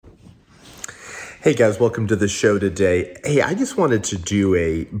Hey guys, welcome to the show today. Hey, I just wanted to do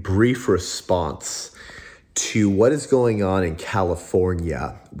a brief response to what is going on in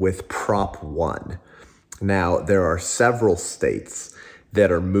California with Prop 1. Now, there are several states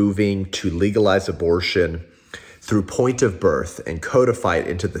that are moving to legalize abortion through point of birth and codify it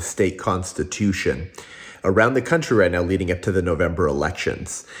into the state constitution around the country right now leading up to the November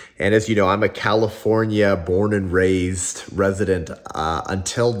elections. And as you know, I'm a California born and raised resident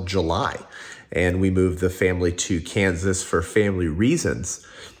until July. And we moved the family to Kansas for family reasons.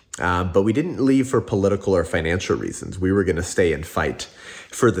 But we didn't leave for political or financial reasons. We were going to stay and fight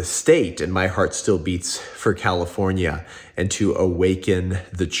for the state. And my heart still beats for California and to awaken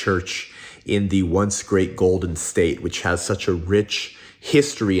the church in the once great golden state, which has such a rich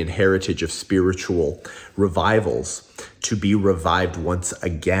history and heritage of spiritual revivals, to be revived once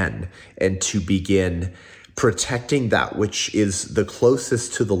again and to begin protecting that which is the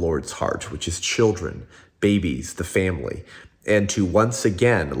closest to the Lord's heart, which is children, babies, the family, and to once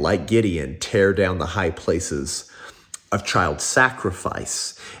again, like Gideon, tear down the high places of child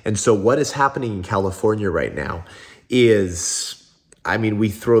sacrifice. And so what is happening in California right now is, we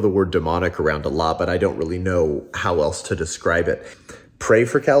throw the word demonic around a lot, but I don't really know how else to describe it. Pray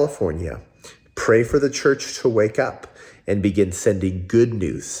for California. Pray for the church to wake up and begin sending good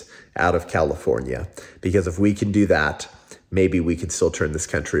news out of California. Because if we can do that, maybe we can still turn this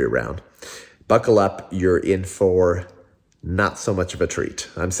country around. Buckle up, you're in for not so much of a treat.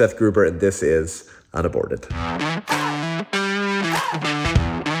 I'm Seth Gruber, and this is Unaborted.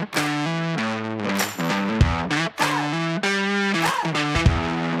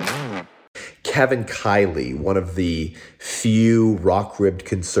 Kevin Kiley, one of the few rock-ribbed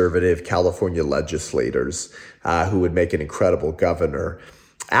conservative California legislators who would make an incredible governor,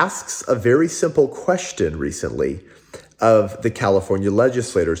 asks a very simple question recently of the California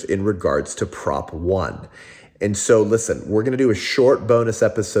legislators in regards to Prop 1. And so listen, we're going to do a short bonus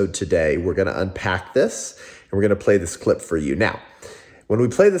episode today. We're going to unpack this and we're going to play this clip for you. Now, when we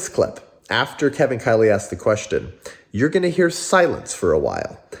play this clip, after Kevin Kiley asked the question, you're going to hear silence for a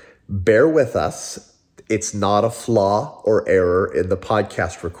while. Bear with us. It's not a flaw or error in the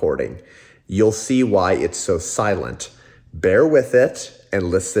podcast recording. You'll see why it's so silent. Bear with it and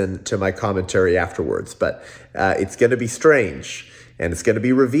listen to my commentary afterwards. But it's going to be strange, and it's going to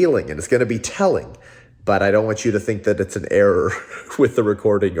be revealing, and it's going to be telling. But I don't want you to think that it's an error with the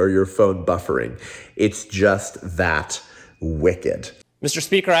recording or your phone buffering. It's just that wicked. Mr.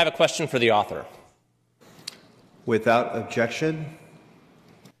 Speaker, I have a question for the author. Without objection.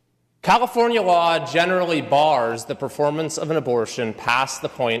 California law generally bars the performance of an abortion past the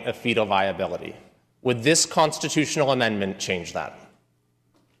point of fetal viability. Would this constitutional amendment change that?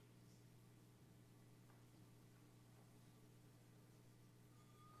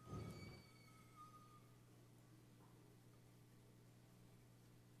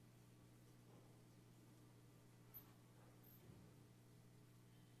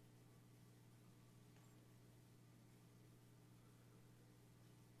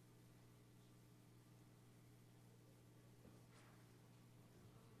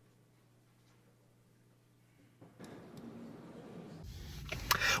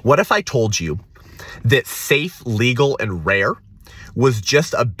 What if I told you that safe, legal, and rare was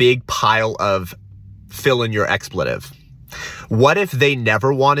just a big pile of fill in your expletive? What if they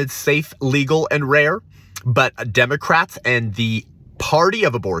never wanted safe, legal, and rare, but Democrats and the party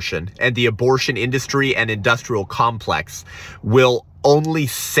of abortion and the abortion industry and industrial complex will only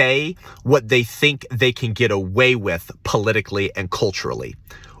say what they think they can get away with politically and culturally?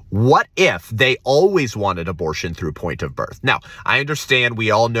 What if they always wanted abortion through point of birth? Now, I understand we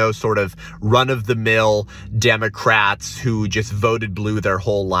all know sort of run-of-the-mill Democrats who just voted blue their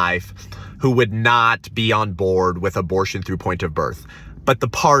whole life, who would not be on board with abortion through point of birth. But the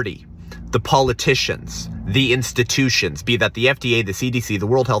party, the politicians, the institutions, be that the FDA, the CDC, the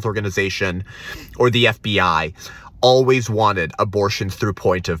World Health Organization, or the FBI, always wanted abortions through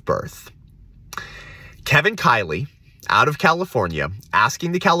point of birth. Kevin Kiley, out of California,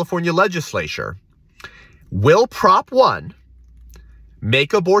 asking the California legislature, will Prop 1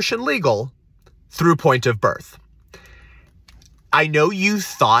 make abortion legal through point of birth? I know you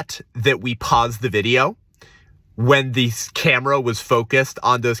thought that we paused the video when the camera was focused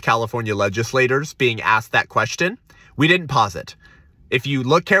on those California legislators being asked that question. We didn't pause it. If you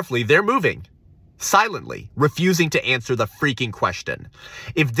look carefully, they're moving silently, refusing to answer the freaking question.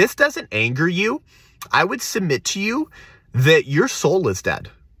 If this doesn't anger you, I would submit to you that your soul is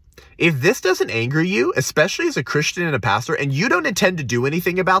dead. If this doesn't anger you, especially as a Christian and a pastor, and you don't intend to do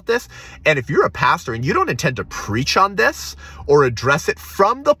anything about this, and if you're a pastor and you don't intend to preach on this or address it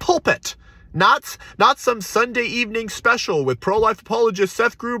from the pulpit Not some Sunday evening special with pro-life apologist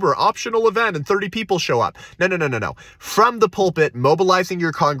Seth Gruber, optional event, and 30 people show up. No. From the pulpit, mobilizing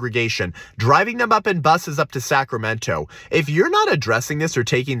your congregation, driving them up in buses up to Sacramento. If you're not addressing this or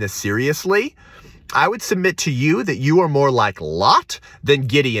taking this seriously, I would submit to you that you are more like Lot than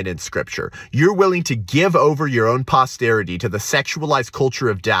Gideon in Scripture. You're willing to give over your own posterity to the sexualized culture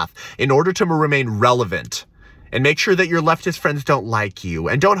of death in order to remain relevant and make sure that your leftist friends don't like you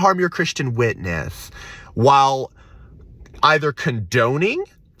and don't harm your Christian witness, while either condoning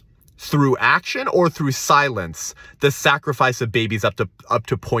through action or through silence the sacrifice of babies up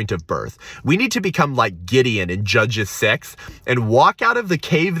to point of birth. We need to become like Gideon in Judges 6 and walk out of the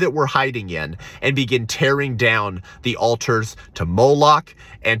cave that we're hiding in and begin tearing down the altars to Moloch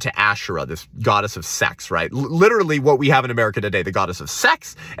and to Asherah, this goddess of sex, right? Literally what we have in America today, the goddess of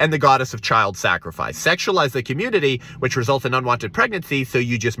sex and the goddess of child sacrifice. Sexualize the community, which results in unwanted pregnancy, so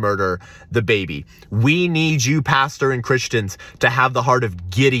you just murder the baby. We need you, pastor and Christians, to have the heart of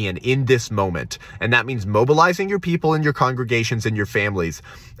Gideon in this moment. And that means mobilizing your people and your congregations and your families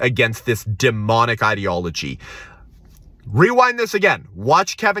against this demonic ideology. Rewind this again.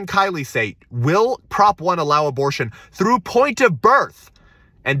 Watch Kevin Kiley say, will Prop 1 allow abortion through point of birth?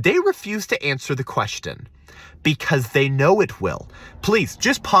 And they refuse to answer the question because they know it will. Please,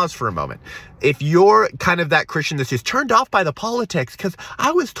 just pause for a moment. If you're kind of that Christian that's just turned off by the politics, because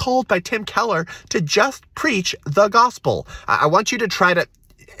I was told by Tim Keller to just preach the gospel. I want you to try to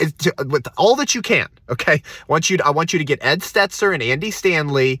with all that you can, okay? I want you to get Ed Stetzer and Andy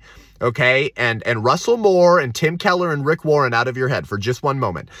Stanley, okay, and Russell Moore and Tim Keller and Rick Warren out of your head for just one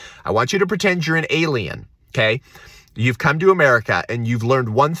moment. I want you to pretend you're an alien, okay? You've come to America and you've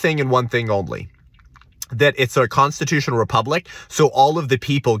learned one thing and one thing only, that it's a constitutional republic, so all of the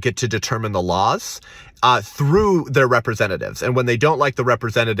people get to determine the laws through their representatives. And when they don't like the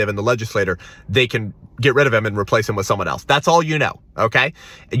representative and the legislator, they can get rid of him and replace him with someone else. That's all you know, okay?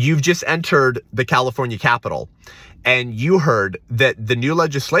 You've just entered the California Capitol, and you heard that the new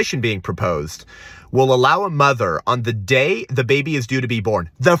legislation being proposed will allow a mother on the day the baby is due to be born,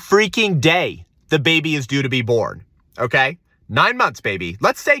 the freaking day the baby is due to be born, okay? 9 months, baby.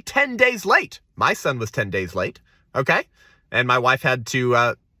 Let's say 10 days late. My son was 10 days late, okay? And my wife had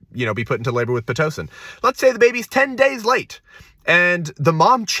to, be put into labor with Pitocin. Let's say the baby's 10 days late and the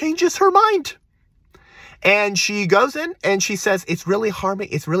mom changes her mind. And she goes in and she says, it's really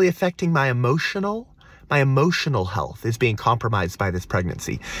affecting my emotional health is being compromised by this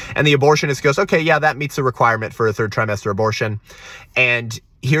pregnancy. And the abortionist goes, okay, yeah, that meets the requirement for a third trimester abortion. And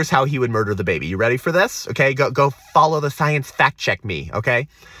here's how he would murder the baby. You ready for this? Okay, go follow the science, fact check me, okay?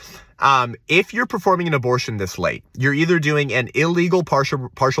 If you're performing an abortion this late, you're either doing an illegal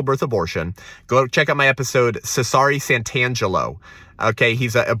partial birth abortion. Go check out my episode, Cesare Santangelo. Okay,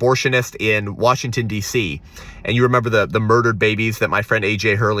 he's an abortionist in Washington, D.C. And you remember the murdered babies that my friend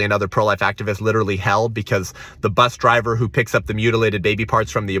A.J. Hurley and other pro-life activists literally held because the bus driver who picks up the mutilated baby parts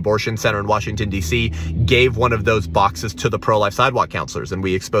from the abortion center in Washington, D.C. gave one of those boxes to the pro-life sidewalk counselors, and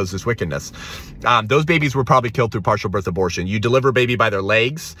we exposed this wickedness. Those babies were probably killed through partial birth abortion. You deliver a baby by their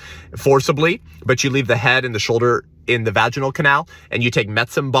legs forcibly, but you leave the head and the shoulder in the vaginal canal, and you take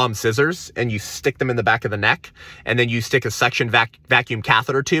Metzum bomb scissors and you stick them in the back of the neck, and then you stick a suction vacuum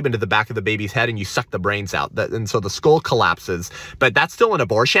catheter tube into the back of the baby's head and you suck the brains out. And so the skull collapses, but that's still an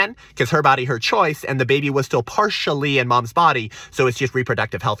abortion because her body, her choice, and the baby was still partially in mom's body, so it's just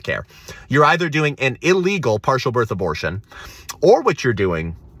reproductive health care. You're either doing an illegal partial birth abortion, or what you're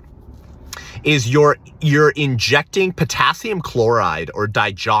doing is you're injecting potassium chloride or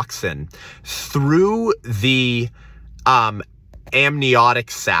digoxin through the amniotic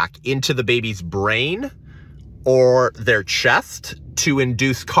sac into the baby's brain or their chest to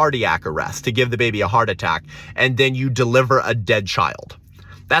induce cardiac arrest, to give the baby a heart attack, and then you deliver a dead child.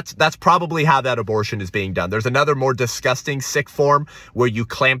 That's probably how that abortion is being done. There's another more disgusting, sick form where you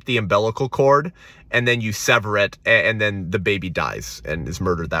clamp the umbilical cord and then you sever it, and then the baby dies and is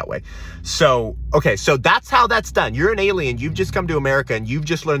murdered that way. So, okay, so that's how that's done. You're an alien. You've just come to America and you've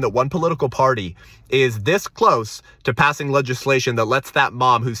just learned that one political party is this close to passing legislation that lets that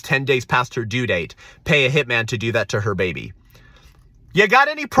mom who's 10 days past her due date pay a hitman to do that to her baby. You got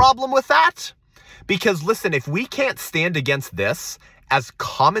any problem with that? Because listen, if we can't stand against this as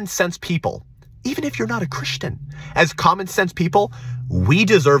common sense people, even if you're not a Christian, as common sense people, we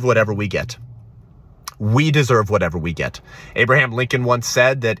deserve whatever we get. We deserve whatever we get. Abraham Lincoln once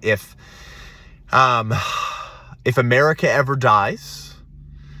said that if America ever dies,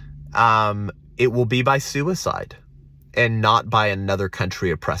 it will be by suicide and not by another country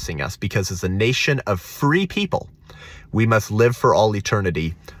oppressing us, because as a nation of free people, We must live for all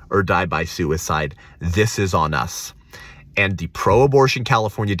eternity or die by suicide. This is on us. And the pro-abortion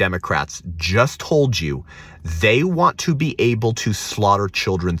California Democrats just told you they want to be able to slaughter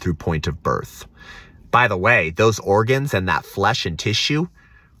children through point of birth. By the way, those organs and that flesh and tissue,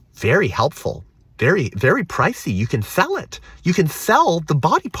 very helpful, very, very pricey. You can sell it. You can sell the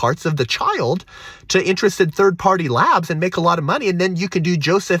body parts of the child to interested third-party labs and make a lot of money. And then you can do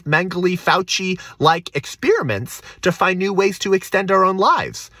Joseph Mengele, Fauci-like experiments to find new ways to extend our own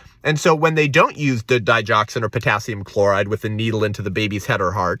lives. And so when they don't use the digoxin or potassium chloride with a needle into the baby's head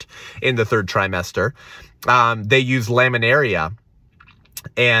or heart in the third trimester, they use laminaria,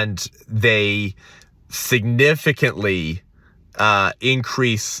 and they significantly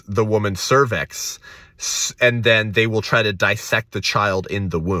increase the woman's cervix, and then they will try to dissect the child in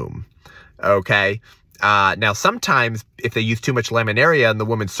the womb. Okay. Now, sometimes if they use too much laminaria and the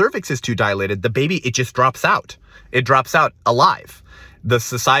woman's cervix is too dilated, the baby, it just drops out. It drops out alive. The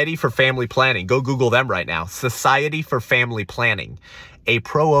Society for Family Planning, go Google them right now. Society for Family Planning, a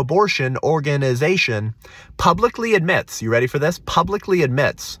pro-abortion organization, publicly admits, you ready for this? Publicly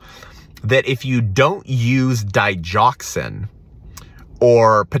admits that if you don't use digoxin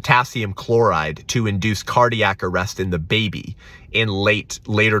or potassium chloride to induce cardiac arrest in the baby in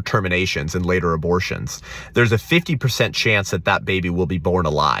later terminations and later abortions, there's a 50% chance that that baby will be born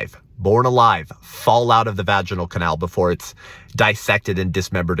alive, fall out of the vaginal canal before it's dissected and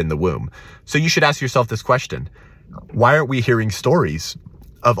dismembered in the womb. So you should ask yourself this question: why aren't we hearing stories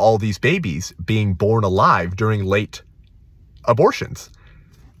of all these babies being born alive during late abortions?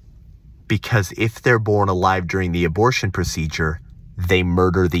 Because if they're born alive during the abortion procedure, they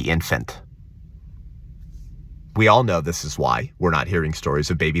murder the infant. We all know this is why we're not hearing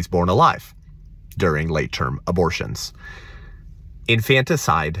stories of babies born alive during late-term abortions.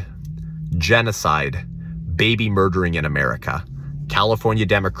 Infanticide, genocide, baby murdering in America. California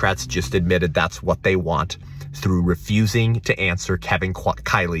Democrats just admitted that's what they want through refusing to answer Kevin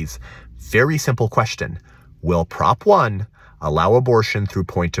Kiley's very simple question: will Prop 1 allow abortion through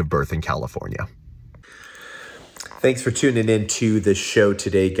point of birth in California? Thanks for tuning in to the show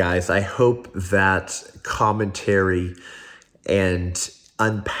today, guys. I hope that commentary and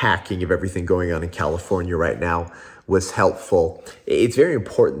unpacking of everything going on in California right now was helpful. It's very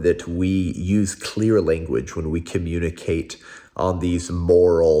important that we use clear language when we communicate on these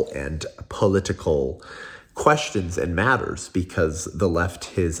moral and political questions and matters, because the left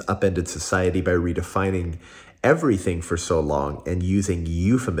has upended society by redefining everything for so long and using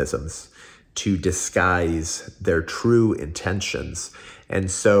euphemisms to disguise their true intentions. And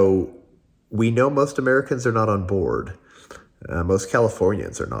so we know most Americans are not on board. Most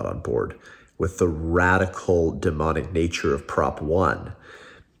Californians are not on board with the radical demonic nature of Prop 1.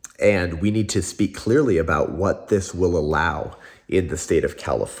 And we need to speak clearly about what this will allow in the state of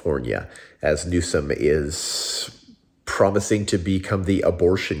California, as Newsom is promising to become the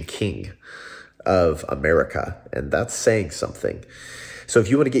abortion king of America. And that's saying something. So if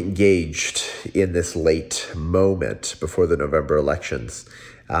you want to get engaged in this late moment before the November elections,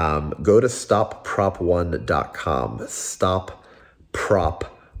 go to stopprop1.com,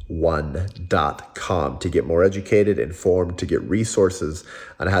 stopprop1.com to get more educated, informed, to get resources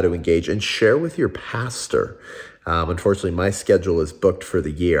on how to engage, and share with your pastor. Unfortunately, my schedule is booked for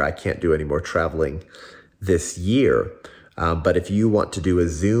the year. I can't do any more traveling this year. But if you want to do a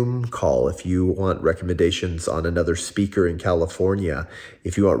Zoom call, if you want recommendations on another speaker in California,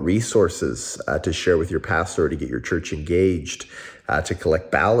 if you want resources to share with your pastor, to get your church engaged, to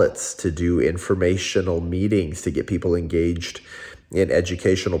collect ballots, to do informational meetings, to get people engaged in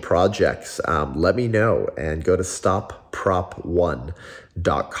educational projects, let me know, and go to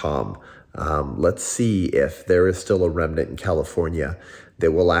stopprop1.com. Let's see if there is still a remnant in California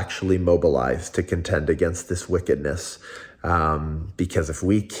that will actually mobilize to contend against this wickedness. Because if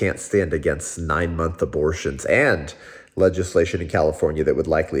we can't stand against 9-month abortions and legislation in California that would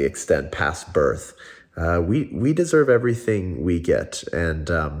likely extend past birth, we deserve everything we get.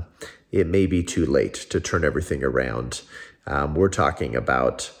 And it may be too late to turn everything around. We're talking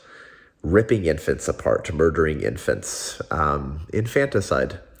about ripping infants apart, murdering infants,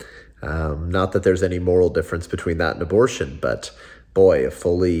 infanticide. Not that there's any moral difference between that and abortion, but boy, a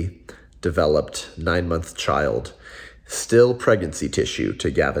fully developed 9-month child, still pregnancy tissue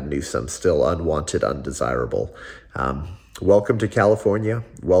to Gavin Newsom, still unwanted, undesirable. Welcome to California.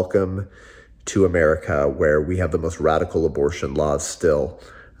 Welcome to America, where we have the most radical abortion laws still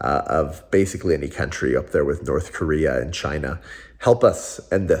of basically any country, up there with North Korea and China. Help us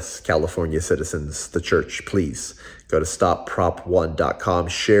end this, California citizens, the church, please. Go to stopprop1.com,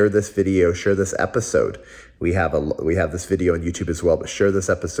 share this video, share this episode We have this video on YouTube as well, but share this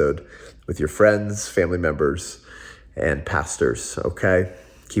episode with your friends, family members, and pastors, okay?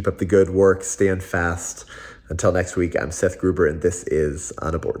 Keep up the good work, stand fast. Until next week, I'm Seth Gruber, and this is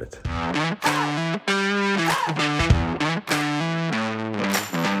Unaborted.